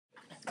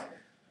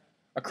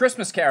A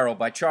Christmas Carol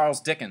by Charles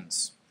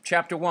Dickens.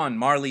 Chapter 1,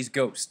 Marley's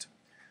Ghost.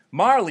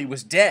 Marley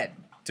was dead,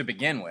 to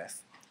begin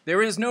with.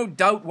 There is no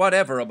doubt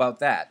whatever about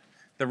that.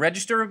 The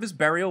register of his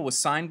burial was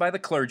signed by the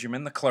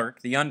clergyman, the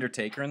clerk, the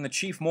undertaker, and the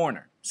chief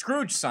mourner.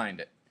 Scrooge signed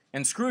it,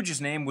 and Scrooge's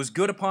name was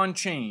good upon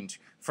change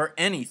for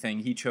anything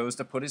he chose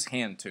to put his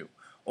hand to.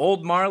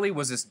 Old Marley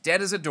was as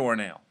dead as a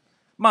doornail.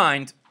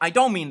 Mind, I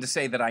don't mean to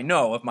say that I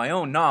know, of my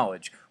own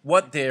knowledge,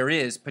 what there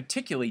is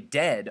particularly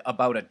dead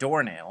about a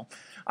doornail.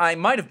 I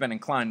might have been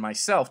inclined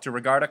myself to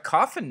regard a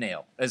coffin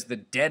nail as the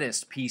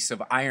deadest piece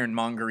of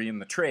ironmongery in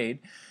the trade,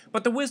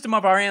 but the wisdom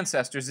of our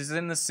ancestors is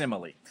in the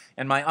simile,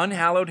 and my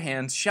unhallowed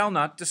hands shall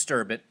not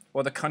disturb it,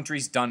 or the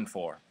country's done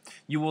for.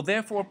 You will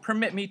therefore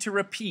permit me to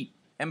repeat,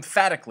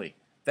 emphatically,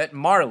 that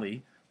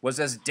Marley was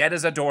as dead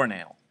as a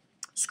doornail.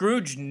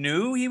 Scrooge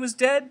knew he was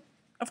dead?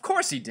 Of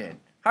course he did.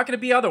 How could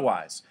it be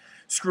otherwise?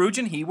 Scrooge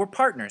and he were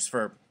partners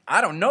for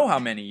I don't know how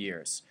many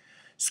years.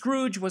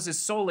 Scrooge was his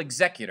sole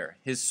executor,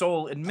 his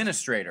sole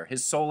administrator,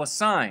 his sole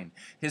assign,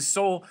 his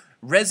sole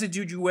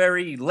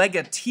residuary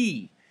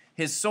legatee,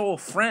 his sole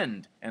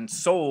friend and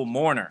sole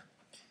mourner.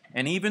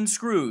 And even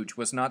Scrooge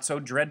was not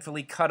so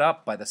dreadfully cut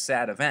up by the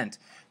sad event,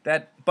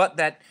 but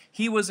that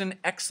he was an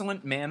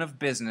excellent man of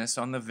business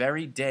on the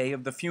very day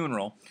of the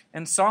funeral,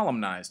 and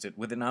solemnized it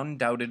with an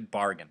undoubted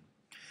bargain.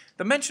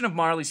 The mention of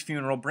Marley's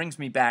funeral brings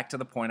me back to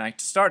the point I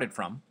started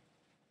from.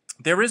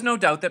 There is no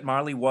doubt that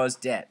Marley was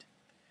dead.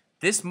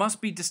 This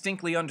must be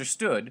distinctly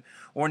understood,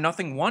 or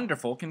nothing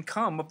wonderful can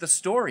come of the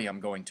story I'm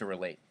going to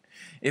relate.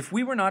 If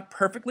we were not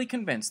perfectly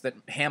convinced that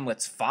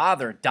Hamlet's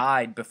father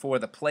died before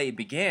the play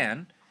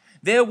began,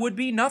 there would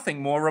be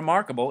nothing more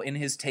remarkable in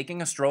his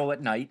taking a stroll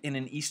at night in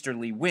an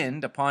easterly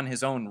wind upon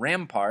his own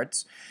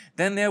ramparts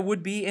than there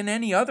would be in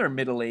any other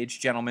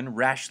middle-aged gentleman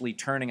rashly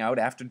turning out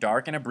after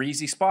dark in a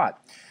breezy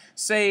spot.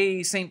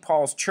 Say St.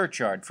 Paul's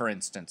churchyard, for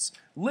instance,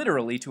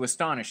 literally to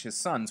astonish his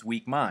son's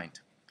weak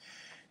mind.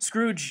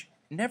 Scrooge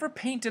never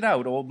painted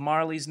out old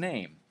Marley's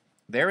name.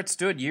 There it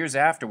stood years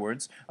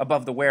afterwards,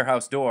 above the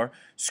warehouse door,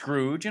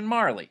 Scrooge and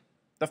Marley.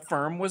 The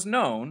firm was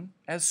known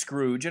as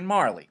Scrooge and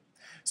Marley.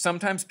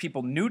 Sometimes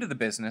people new to the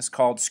business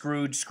called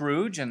Scrooge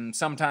Scrooge, and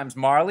sometimes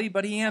Marley,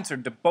 but he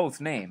answered to both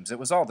names. It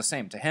was all the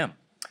same to him.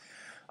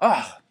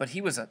 But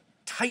he was a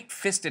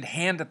tight-fisted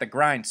hand at the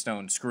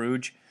grindstone,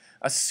 Scrooge.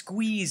 A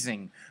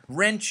squeezing,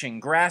 wrenching,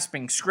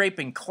 grasping,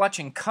 scraping,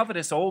 clutching,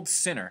 covetous old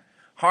sinner,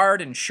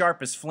 hard and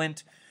sharp as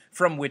flint,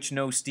 from which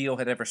no steel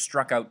had ever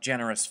struck out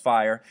generous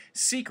fire,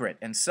 secret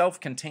and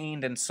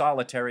self-contained and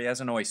solitary as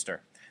an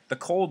oyster. The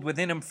cold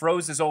within him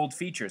froze his old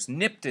features,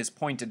 nipped his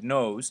pointed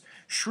nose,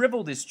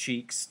 shriveled his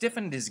cheeks,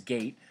 stiffened his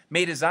gait,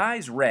 made his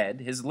eyes red,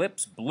 his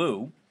lips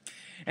blue,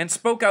 and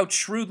spoke out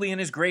shrewdly in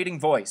his grating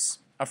voice.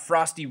 A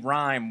frosty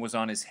rime was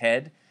on his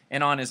head,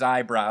 and on his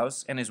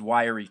eyebrows, and his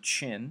wiry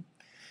chin.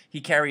 He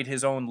carried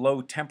his own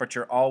low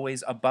temperature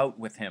always about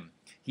with him.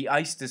 He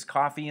iced his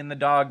coffee in the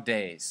dog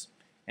days,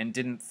 and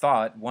didn't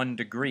thaw it 1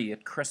 degree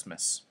at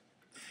Christmas.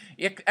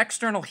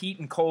 External heat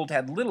and cold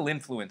had little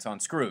influence on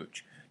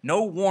Scrooge.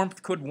 No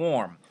warmth could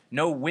warm,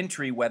 no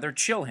wintry weather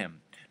chill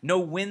him. No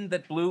wind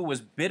that blew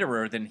was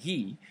bitterer than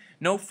he.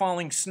 No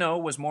falling snow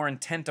was more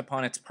intent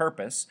upon its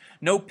purpose.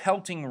 No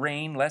pelting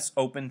rain less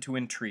open to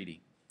entreaty.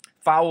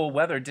 Foul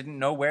weather didn't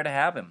know where to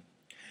have him.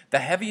 The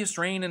heaviest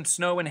rain and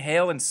snow and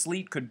hail and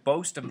sleet could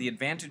boast of the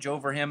advantage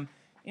over him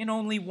in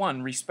only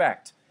one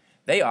respect.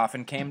 They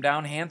often came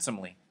down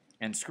handsomely,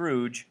 and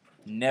Scrooge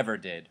never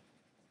did.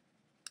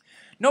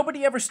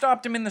 Nobody ever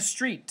stopped him in the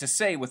street to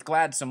say with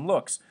gladsome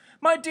looks,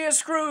 "My dear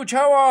Scrooge,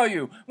 how are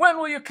you? When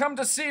will you come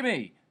to see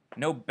me?"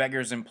 No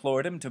beggars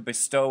implored him to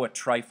bestow a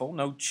trifle.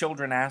 No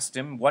children asked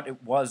him what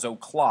it was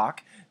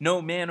o'clock.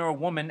 No man or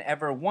woman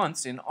ever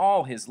once in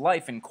all his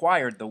life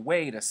inquired the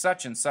way to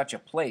such and such a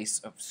place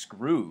of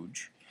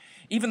Scrooge.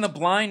 Even the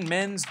blind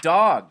men's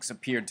dogs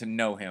appeared to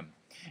know him,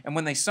 and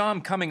when they saw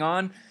him coming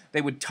on, they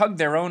would tug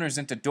their owners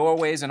into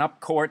doorways and up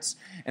courts,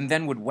 and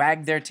then would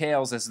wag their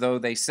tails as though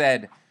they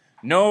said,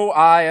 "No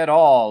eye at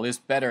all is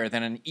better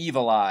than an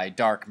evil eye,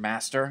 dark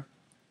master."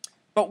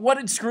 But what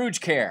did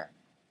Scrooge care?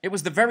 It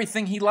was the very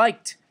thing he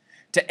liked.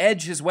 To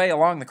edge his way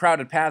along the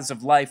crowded paths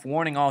of life,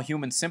 warning all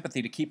human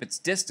sympathy to keep its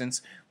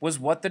distance, was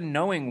what the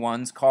knowing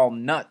ones call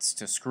nuts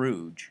to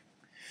Scrooge.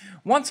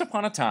 Once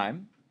upon a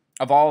time,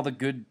 of all the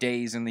good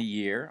days in the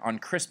year, on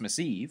Christmas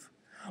Eve,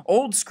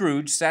 old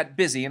Scrooge sat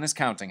busy in his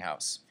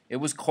counting-house. It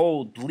was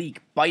cold,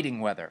 bleak,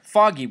 biting weather,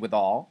 foggy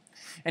withal,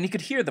 and he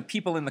could hear the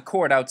people in the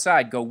court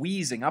outside go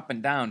wheezing up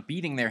and down,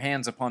 beating their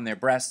hands upon their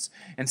breasts,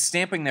 and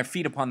stamping their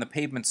feet upon the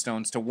pavement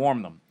stones to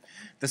warm them.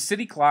 The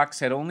city clocks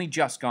had only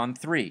just gone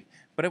 3,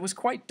 but it was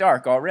quite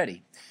dark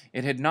already.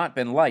 It had not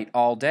been light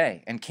all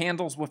day, and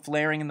candles were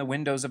flaring in the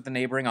windows of the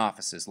neighboring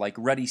offices, like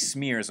ruddy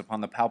smears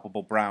upon the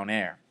palpable brown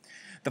air.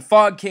 The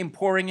fog came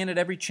pouring in at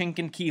every chink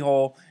and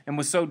keyhole, and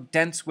was so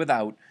dense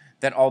without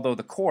that although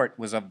the court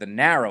was of the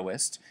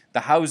narrowest,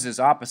 the houses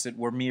opposite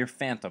were mere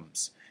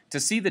phantoms. To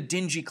see the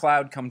dingy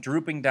cloud come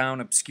drooping down,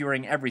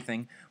 obscuring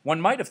everything,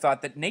 one might have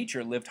thought that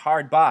nature lived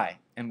hard by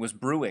and was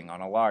brewing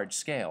on a large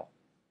scale.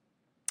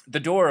 The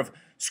door of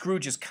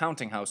Scrooge's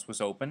counting-house was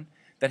open,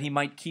 that he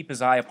might keep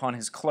his eye upon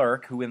his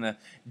clerk, who in the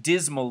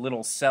dismal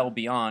little cell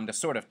beyond, a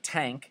sort of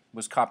tank,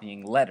 was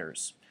copying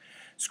letters.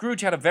 Scrooge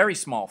had a very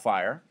small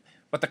fire,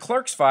 but the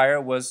clerk's fire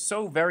was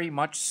so very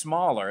much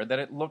smaller that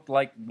it looked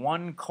like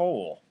one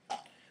coal.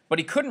 But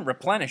he couldn't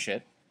replenish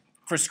it,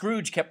 for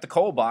Scrooge kept the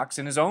coal box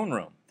in his own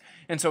room.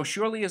 And so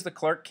surely as the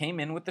clerk came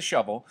in with the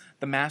shovel,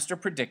 the master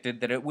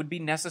predicted that it would be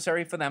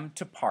necessary for them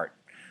to part.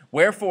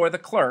 Wherefore the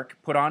clerk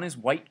put on his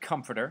white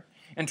comforter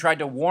and tried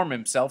to warm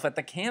himself at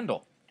the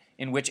candle,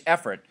 in which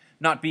effort,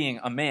 not being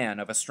a man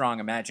of a strong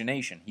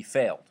imagination, he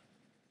failed.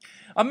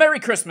 "A Merry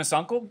Christmas,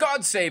 Uncle!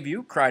 God save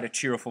you!" cried a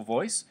cheerful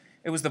voice.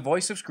 It was the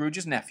voice of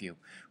Scrooge's nephew,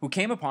 who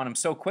came upon him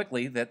so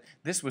quickly that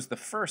this was the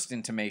first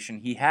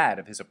intimation he had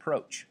of his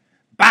approach.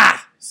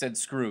 "Bah!" said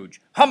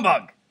Scrooge.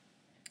 "Humbug!"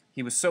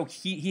 He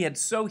had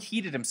so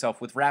heated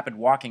himself with rapid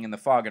walking in the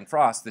fog and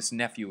frost, this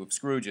nephew of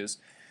Scrooge's,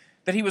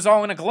 that he was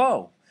all in a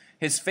glow.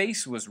 His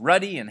face was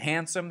ruddy and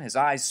handsome, his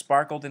eyes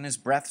sparkled, and his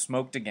breath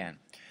smoked again.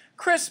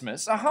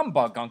 "Christmas? A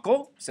humbug,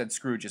 Uncle," said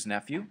Scrooge's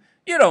nephew.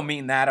 "You don't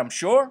mean that, I'm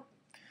sure."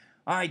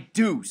 "I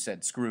do,"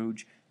 said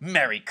Scrooge.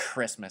 "Merry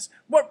Christmas!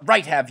 What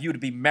right have you to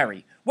be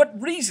merry?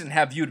 What reason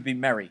have you to be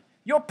merry?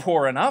 You're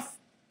poor enough."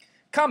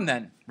 "Come,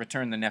 then,"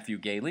 returned the nephew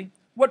gaily.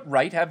 "What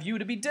right have you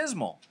to be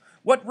dismal?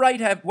 What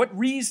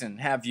reason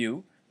have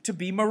you to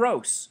be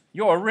morose?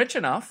 You're rich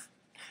enough."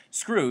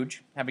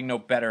 Scrooge, having no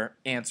better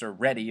answer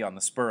ready on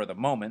the spur of the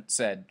moment,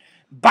 said,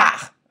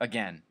 "Bah!"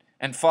 again,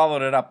 and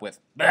followed it up with,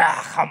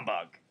 "Bah,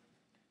 humbug!"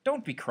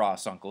 "Don't be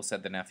cross, Uncle,"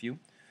 said the nephew.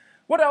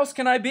 "What else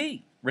can I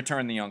be?"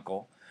 returned the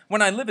uncle,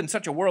 "when I live in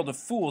such a world of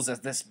fools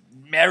as this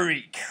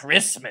Merry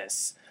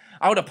Christmas?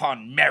 Out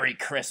upon Merry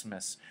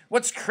Christmas!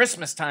 What's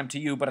Christmas time to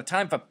you but a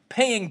time for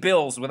paying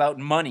bills without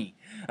money?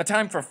 A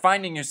time for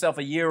finding yourself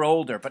a year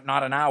older but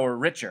not an hour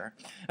richer?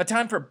 A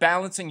time for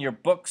balancing your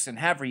books and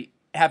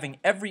having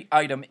every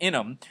item in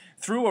 'em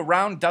through a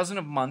round dozen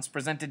of months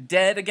presented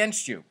dead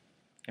against you?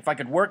 If I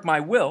could work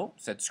my will,"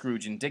 said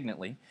Scrooge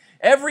indignantly,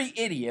 "every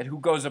idiot who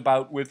goes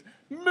about with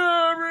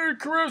 'Merry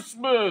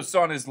Christmas'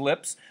 on his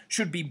lips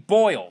should be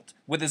boiled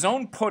with his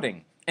own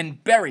pudding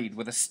and buried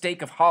with a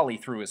stake of holly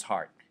through his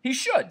heart. He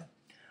should."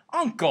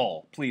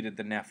 "Uncle!" pleaded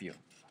the nephew.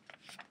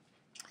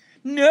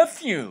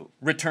 "Nephew!"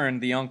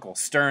 returned the uncle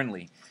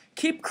sternly.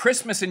 "Keep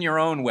Christmas in your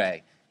own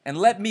way, and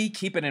let me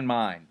keep it in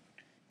mine."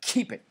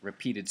 "Keep it,"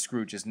 repeated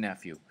Scrooge's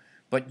nephew.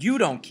 "But you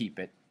don't keep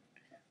it."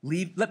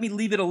 "Let me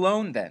leave it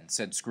alone, then,"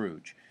 said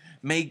Scrooge.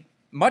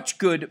 Much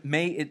good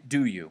may it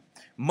do you.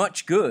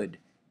 Much good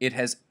it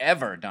has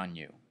ever done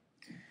you."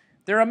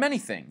 "There are many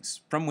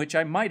things from which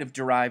I might have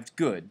derived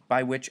good,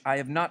 by which I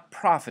have not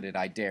profited,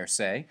 I dare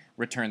say,"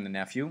 returned the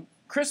nephew.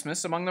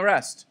 "Christmas among the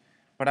rest.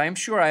 But I am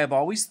sure I have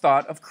always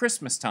thought of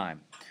Christmas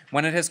time,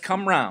 when it has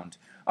come round,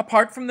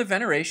 apart from the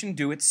veneration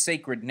due its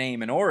sacred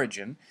name and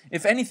origin,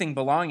 if anything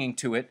belonging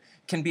to it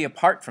can be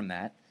apart from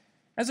that,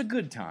 as a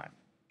good time,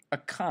 a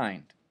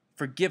kind,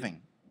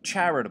 forgiving,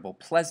 charitable,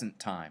 pleasant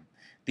time,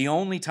 the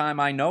only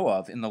time I know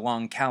of in the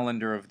long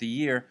calendar of the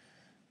year,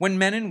 when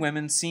men and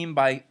women seem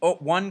by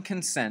one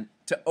consent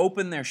to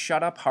open their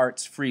shut-up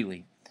hearts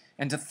freely,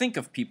 and to think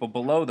of people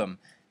below them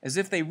as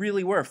if they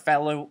really were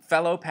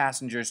fellow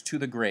passengers to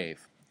the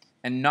grave,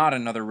 and not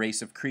another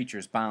race of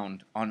creatures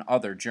bound on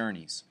other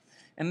journeys.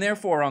 And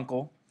therefore,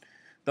 Uncle,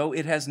 though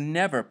it has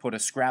never put a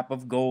scrap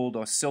of gold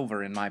or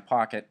silver in my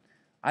pocket,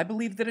 I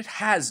believe that it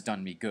has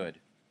done me good,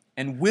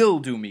 and will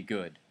do me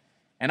good,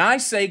 and I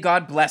say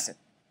God bless it."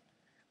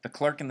 The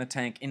clerk in the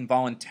tank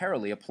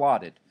involuntarily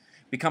applauded.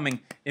 Becoming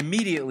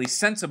immediately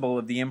sensible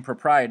of the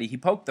impropriety, he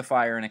poked the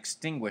fire and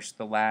extinguished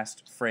the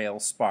last frail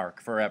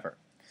spark forever.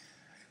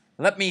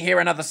 "Let me hear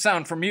another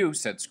sound from you,"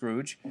 said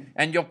Scrooge,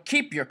 "and you'll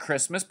keep your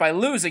Christmas by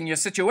losing your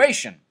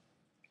situation."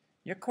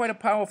 "You're quite a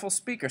powerful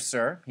speaker,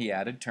 sir," he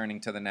added,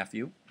 turning to the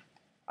nephew.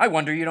 "I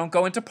wonder you don't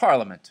go into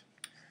Parliament."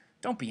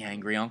 "Don't be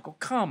angry, Uncle.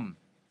 Come,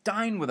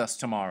 dine with us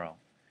tomorrow."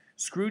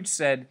 Scrooge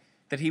said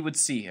that he would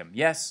see him.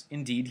 Yes,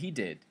 indeed he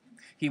did.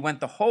 He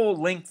went the whole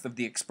length of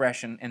the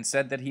expression and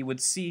said that he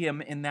would see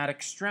him in that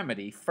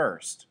extremity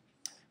first.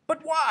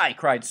 "But why?"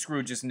 cried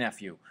Scrooge's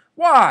nephew.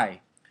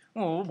 "Why?"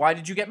 "Well, why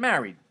did you get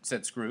married?"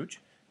 said Scrooge.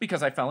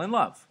 "Because I fell in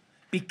love."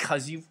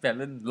 "Because you fell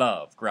in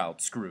love,"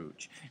 growled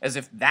Scrooge, as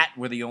if that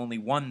were the only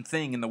one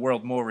thing in the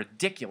world more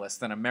ridiculous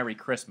than a Merry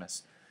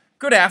Christmas.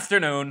 "Good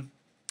afternoon."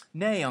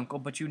 "Nay, Uncle,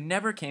 but you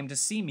never came to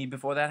see me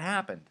before that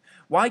happened.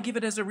 Why give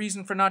it as a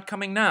reason for not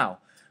coming now?"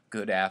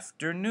 "Good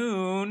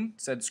afternoon,"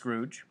 said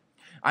Scrooge.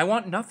 "I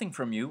want nothing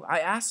from you. I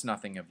ask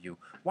nothing of you.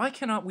 Why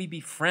cannot we be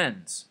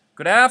friends?"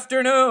 "Good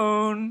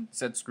afternoon,"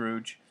 said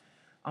Scrooge.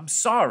 "I'm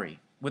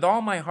sorry, with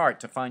all my heart,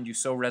 to find you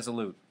so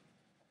resolute.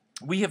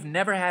 We have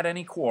never had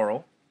any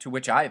quarrel, to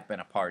which I have been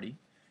a party.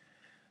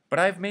 But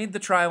I have made the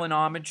trial in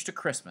homage to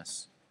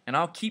Christmas, and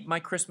I'll keep my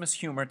Christmas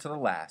humor to the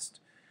last.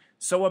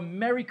 So a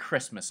Merry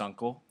Christmas,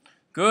 Uncle."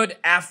 "Good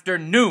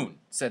afternoon,"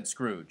 said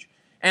Scrooge,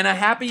 "and a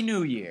Happy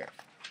New Year."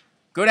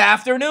 "Good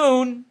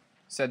afternoon,"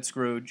 said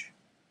Scrooge.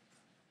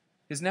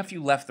 His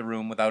nephew left the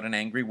room without an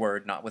angry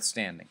word,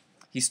 notwithstanding.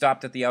 He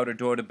stopped at the outer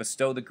door to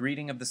bestow the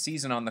greeting of the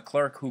season on the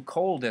clerk who,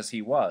 cold as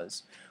he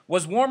was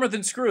warmer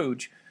than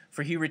Scrooge,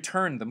 for he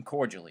returned them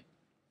cordially.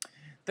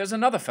 "There's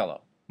another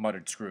fellow,"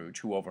 muttered Scrooge,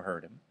 who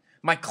overheard him.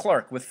 "My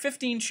clerk, with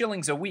 15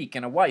 shillings a week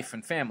and a wife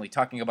and family,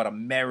 talking about a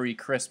Merry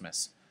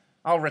Christmas.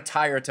 I'll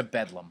retire to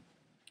Bedlam."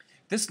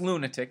 This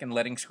lunatic, in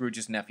letting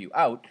Scrooge's nephew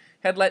out,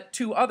 had let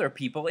 2 other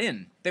people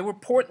in. They were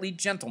portly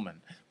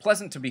gentlemen,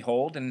 pleasant to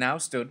behold, and now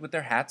stood with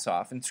their hats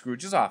off in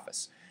Scrooge's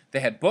office.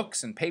 They had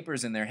books and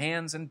papers in their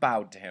hands and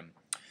bowed to him.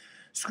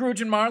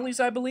 "Scrooge and Marley's,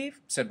 I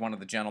believe," said one of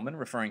the gentlemen,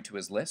 referring to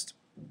his list.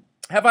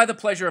 "Have I the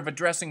pleasure of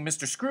addressing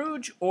Mr.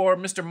 Scrooge or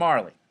Mr.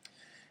 Marley?"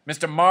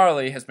 "Mr.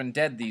 Marley has been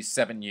dead these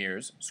 7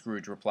 years,"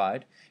 Scrooge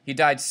replied. "He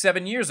died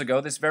 7 years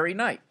ago this very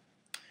night."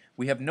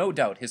 "We have no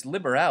doubt his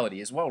liberality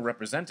is well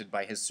represented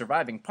by his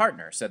surviving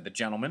partner," said the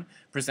gentleman,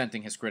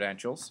 presenting his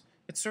credentials.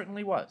 It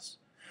certainly was,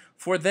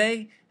 for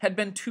they had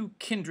been 2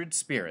 kindred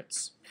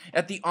spirits.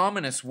 At the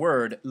ominous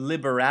word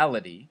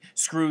liberality,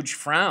 Scrooge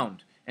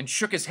frowned and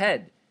shook his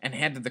head and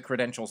handed the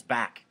credentials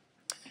back.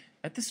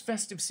 "At this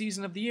festive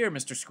season of the year,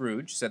 Mr.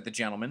 Scrooge," said the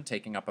gentleman,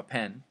 taking up a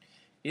pen,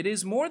 "it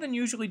is more than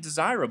usually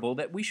desirable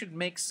that we should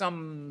make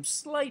some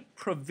slight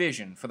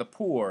provision for the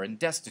poor and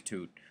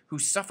destitute, who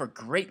suffer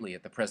greatly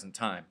at the present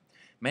time.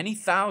 Many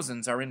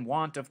thousands are in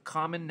want of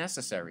common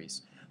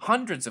necessaries.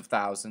 Hundreds of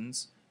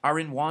thousands are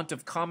in want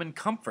of common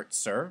comforts,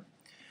 sir."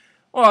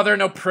 "Oh, are there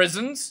no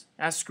prisons?"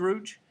 asked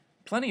Scrooge.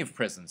 "Plenty of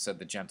prisons," said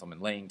the gentleman,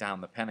 laying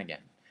down the pen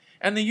again.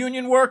 "And the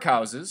Union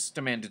workhouses?"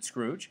 demanded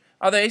Scrooge.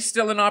 "Are they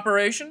still in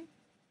operation?"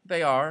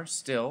 "They are,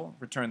 still,"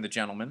 returned the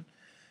gentleman.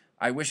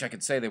 "I wish I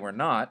could say they were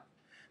not."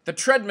 "The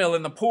treadmill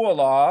and the poor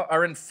law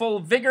are in full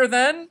vigor,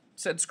 then?"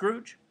 said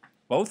Scrooge.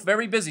 "Both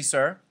very busy,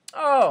 sir."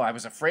 "Oh, I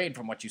was afraid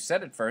from what you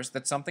said at first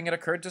that something had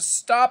occurred to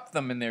stop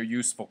them in their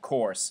useful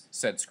course,"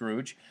 said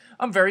Scrooge.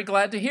 "I'm very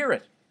glad to hear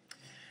it."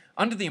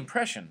 "Under the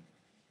impression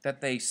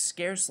that they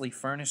scarcely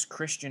furnish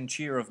Christian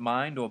cheer of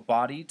mind or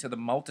body to the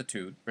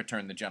multitude,"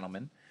 returned the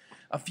gentleman,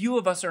 "a few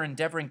of us are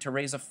endeavoring to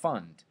raise a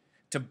fund,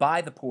 to buy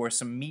the poor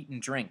some meat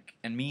and drink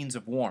and means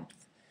of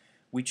warmth.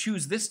 We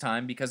choose this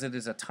time because it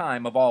is a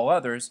time of all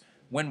others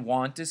when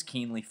want is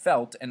keenly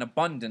felt and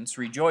abundance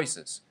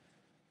rejoices.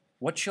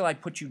 What shall I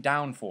put you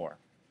down for?"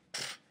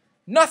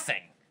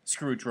 "Nothing,"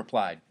 Scrooge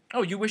replied.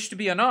 "Oh, you wish to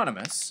be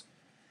anonymous?"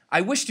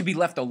 "I wish to be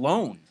left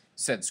alone,"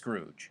 said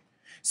Scrooge.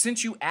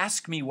 "Since you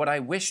ask me what I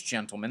wish,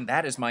 gentlemen,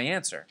 that is my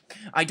answer.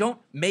 I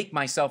don't make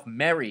myself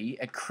merry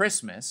at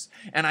Christmas,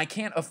 and I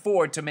can't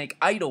afford to make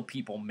idle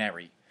people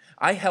merry.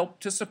 I help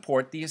to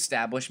support the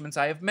establishments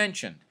I have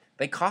mentioned.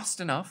 They cost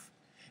enough,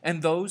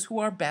 and those who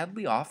are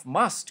badly off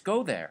must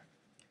go there.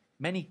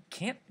 Many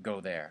can't go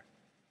there,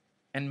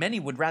 and many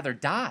would rather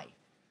die."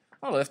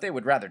 "Well, if they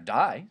would rather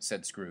die,"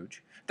 said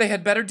Scrooge, "they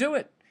had better do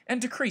it,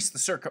 and decrease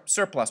the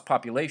surplus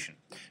population.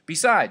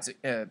 Besides,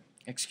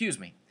 excuse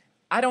me,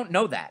 I don't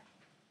know that."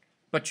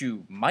 "But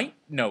you might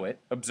know it,"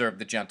 observed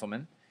the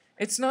gentleman.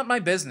 "It's not my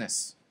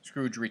business,"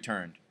 Scrooge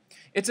returned.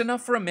 "It's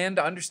enough for a man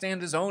to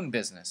understand his own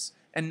business,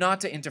 and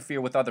not to interfere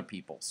with other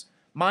people's.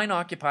 Mine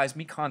occupies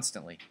me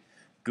constantly.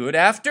 Good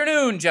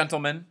afternoon,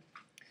 gentlemen."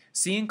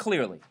 Seeing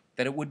clearly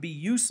that it would be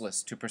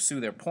useless to pursue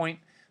their point,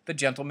 the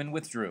gentleman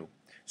withdrew.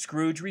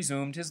 Scrooge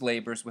resumed his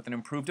labors with an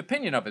improved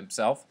opinion of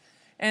himself,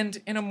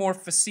 and in a more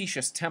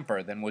facetious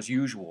temper than was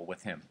usual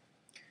with him.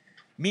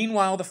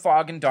 Meanwhile, the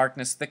fog and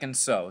darkness thickened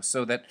so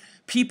that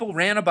people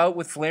ran about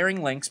with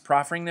flaring links,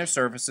 proffering their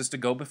services to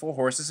go before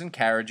horses and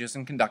carriages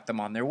and conduct them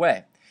on their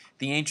way.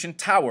 The ancient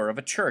tower of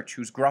a church,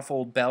 whose gruff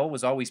old bell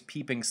was always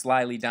peeping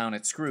slyly down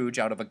at Scrooge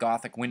out of a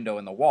Gothic window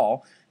in the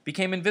wall,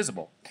 became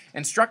invisible,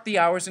 and struck the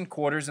hours and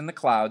quarters in the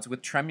clouds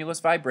with tremulous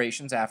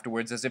vibrations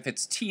afterwards, as if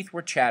its teeth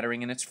were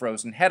chattering in its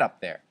frozen head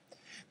up there.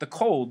 The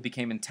cold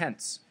became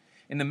intense.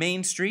 In the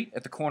main street,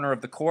 at the corner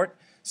of the court,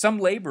 some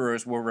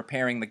laborers were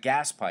repairing the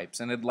gas pipes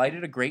and had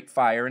lighted a great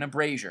fire in a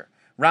brazier,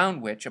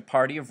 round which a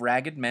party of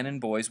ragged men and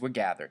boys were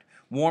gathered,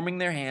 warming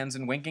their hands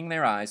and winking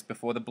their eyes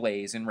before the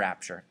blaze in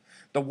rapture.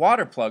 The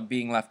water plug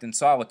being left in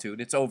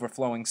solitude, its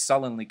overflowing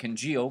sullenly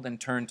congealed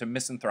and turned to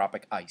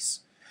misanthropic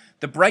ice.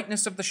 The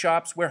brightness of the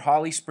shops where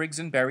holly sprigs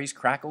and berries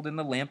crackled in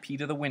the lamp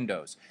heat of the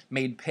windows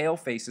made pale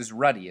faces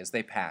ruddy as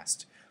they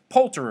passed.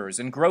 Poulterers'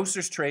 and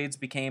grocers' trades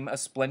became a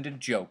splendid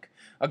joke,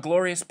 a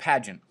glorious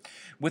pageant,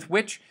 with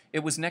which it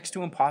was next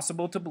to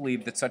impossible to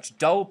believe that such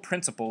dull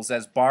principles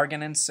as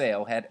bargain and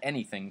sale had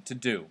anything to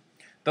do.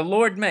 The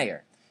Lord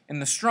Mayor, in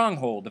the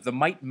stronghold of the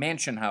Mite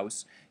Mansion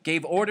House,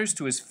 gave orders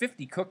to his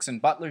 50 cooks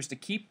and butlers to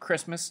keep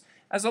Christmas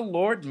as a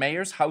Lord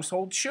Mayor's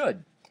household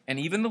should, and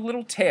even the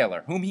little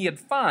tailor, whom he had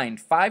fined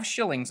 5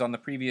 shillings on the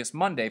previous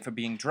Monday for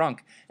being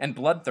drunk and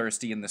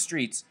bloodthirsty in the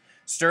streets,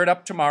 stirred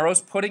up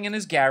tomorrow's pudding in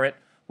his garret,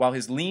 while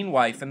his lean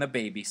wife and the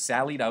baby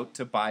sallied out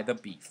to buy the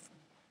beef.